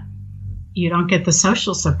that, you don't get the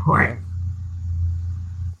social support.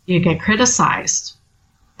 You get criticized.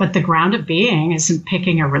 But the ground of being isn't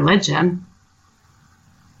picking a religion.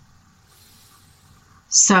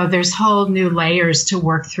 So there's whole new layers to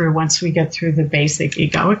work through once we get through the basic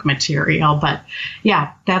egoic material. But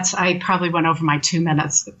yeah, I probably went over my 3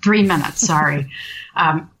 minutes, sorry.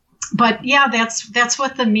 But yeah, that's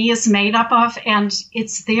what the me is made up of. And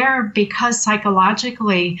it's there because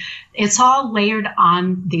psychologically, it's all layered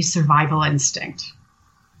on the survival instinct.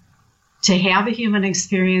 To have a human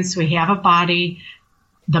experience, we have a body.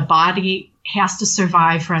 The body has to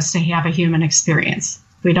survive for us to have a human experience.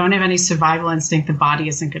 If we don't have any survival instinct, the body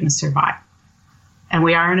isn't going to survive. And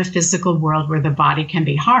we are in a physical world where the body can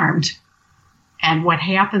be harmed. And what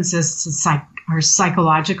happens is our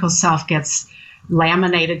psychological self gets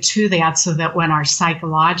laminated to that, so that when our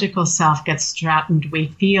psychological self gets threatened, we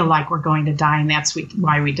feel like we're going to die, and that's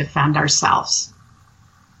why we defend ourselves.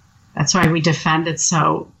 That's why we defend it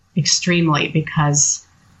so extremely, because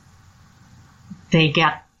they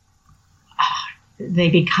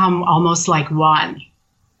become almost like one.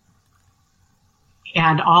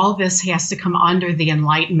 And all this has to come under the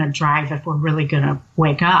enlightenment drive if we're really going to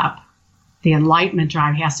wake up. The enlightenment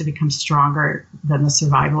drive has to become stronger than the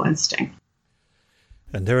survival instinct.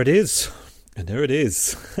 And there it is. That's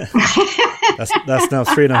now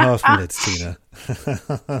 3.5 minutes, Tina.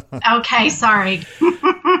 Okay, sorry.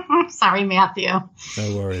 Sorry, Matthew.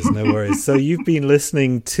 No worries. So you've been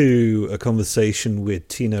listening to a conversation with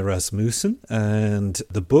Tina Rasmussen, and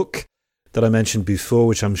the book that I mentioned before,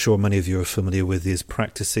 which I'm sure many of you are familiar with, is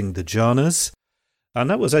Practicing the Jhanas. And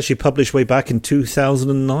that was actually published way back in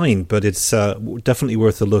 2009, but it's definitely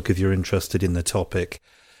worth a look if you're interested in the topic.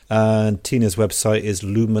 And Tina's website is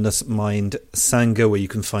Luminous Mind Sangha, where you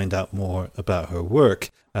can find out more about her work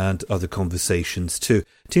and other conversations too.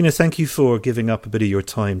 Tina, thank you for giving up a bit of your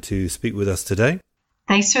time to speak with us today.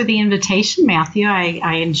 Thanks for the invitation, Matthew.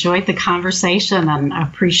 I enjoyed the conversation and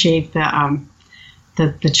appreciate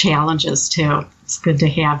the challenges too. It's good to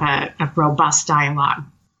have a robust dialogue.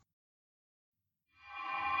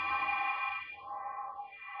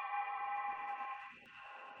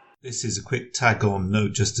 This is a quick tag-on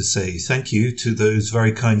note just to say thank you to those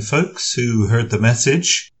very kind folks who heard the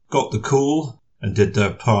message, got the call, and did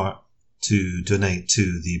their part to donate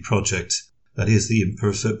to the project that is the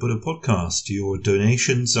Imperfect Buddha podcast. Your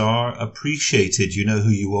donations are appreciated. You know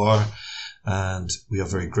who you are, and we are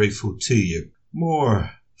very grateful to you.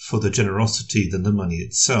 More for the generosity than the money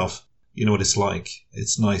itself. You know what it's like.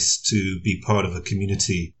 It's nice to be part of a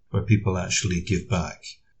community where people actually give back.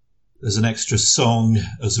 There's an extra song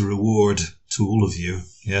as a reward to all of you.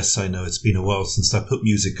 Yes, I know it's been a while since I put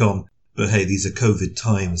music on, but hey, these are COVID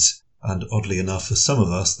times, And oddly enough, for some of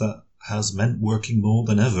us, that has meant working more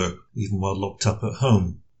than ever, even while locked up at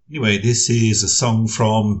home. Anyway, this is a song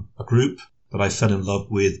from a group that I fell in love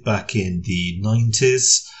with back in the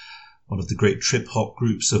 90s. One of the great trip-hop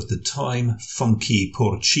groups of the time, Funky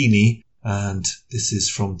Porcini. And this is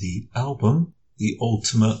from the album, The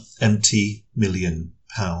Ultimate Empty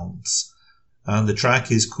 £1,000,000. And the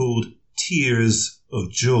track is called Tears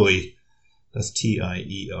of Joy. That's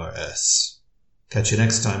Tiers. Catch you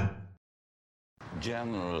next time.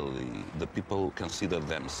 Generally, the people consider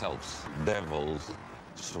themselves devils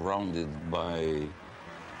surrounded by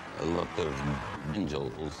a lot of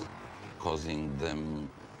angels causing them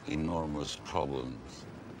enormous problems.